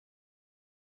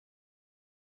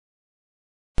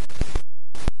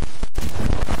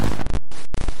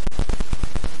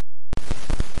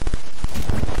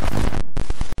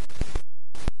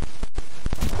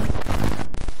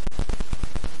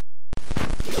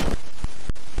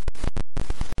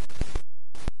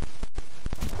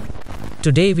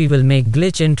Today we will make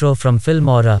glitch intro from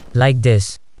Filmora, like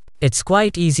this. It's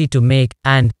quite easy to make,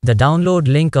 and the download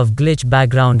link of glitch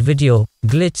background video,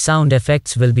 glitch sound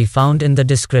effects will be found in the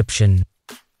description.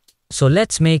 So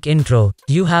let's make intro.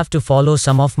 You have to follow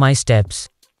some of my steps.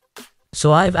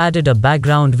 So I've added a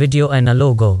background video and a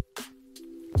logo.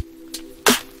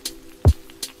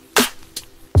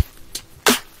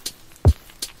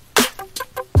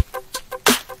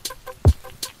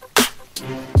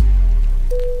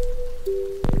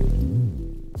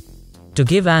 To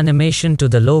give animation to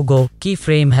the logo,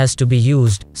 keyframe has to be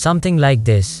used, something like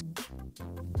this.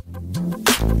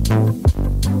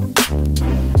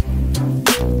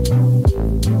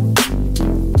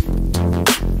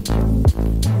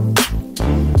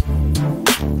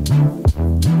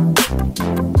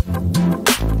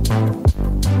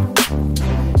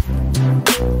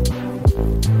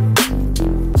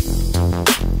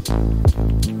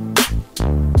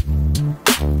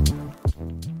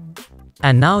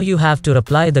 And now you have to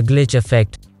apply the glitch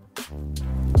effect.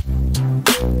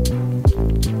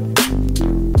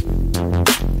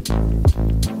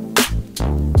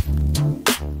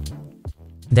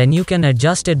 Then you can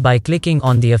adjust it by clicking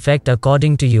on the effect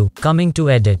according to you. Coming to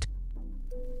edit.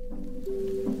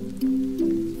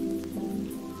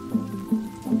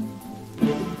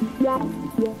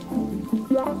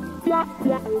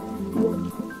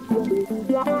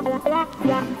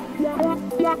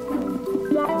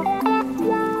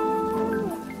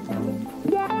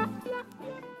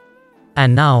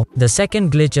 And now, the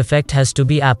second glitch effect has to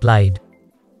be applied.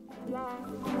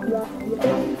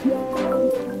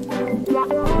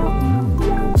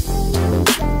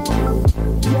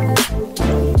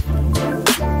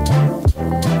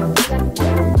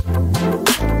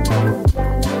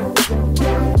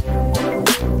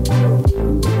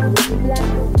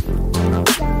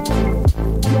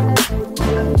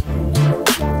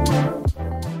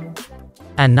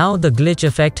 And now the glitch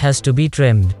effect has to be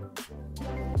trimmed.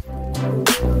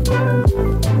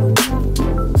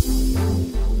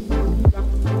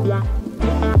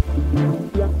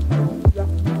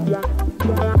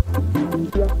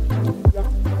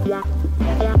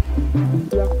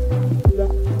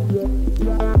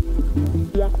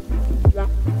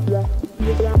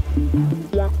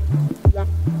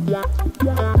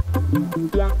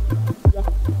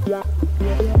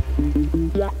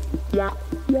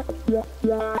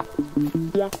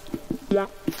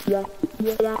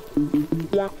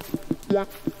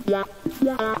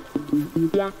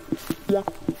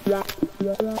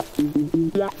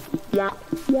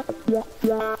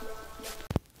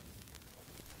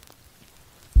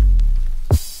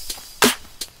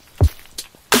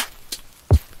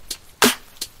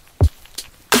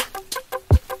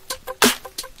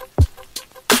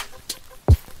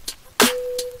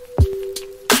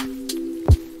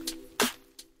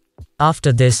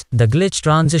 After this, the glitch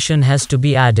transition has to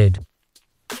be added.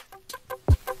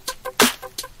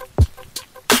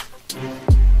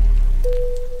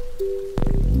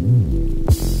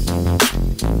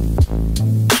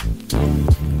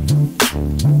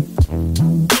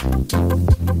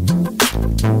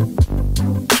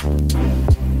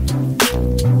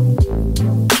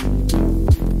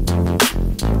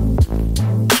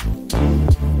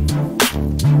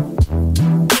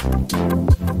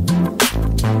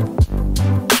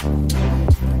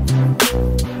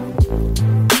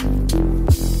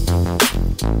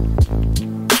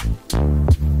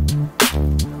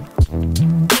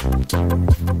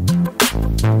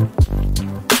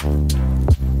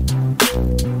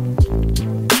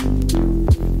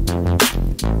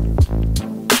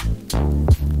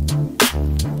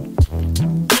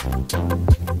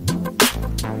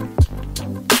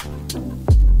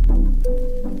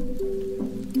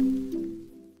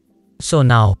 So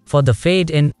now, for the fade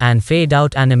in and fade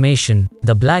out animation,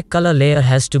 the black color layer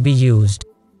has to be used.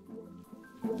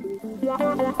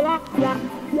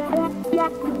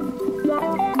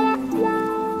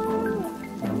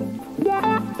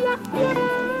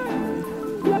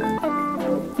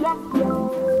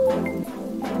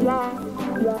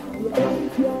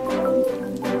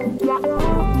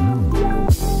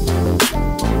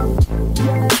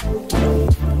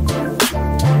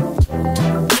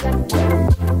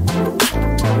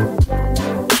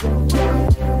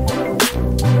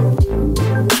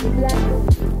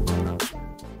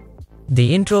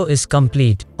 The intro is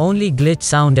complete, only glitch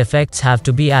sound effects have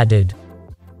to be added.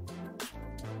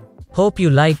 Hope you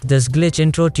liked this glitch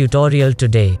intro tutorial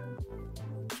today.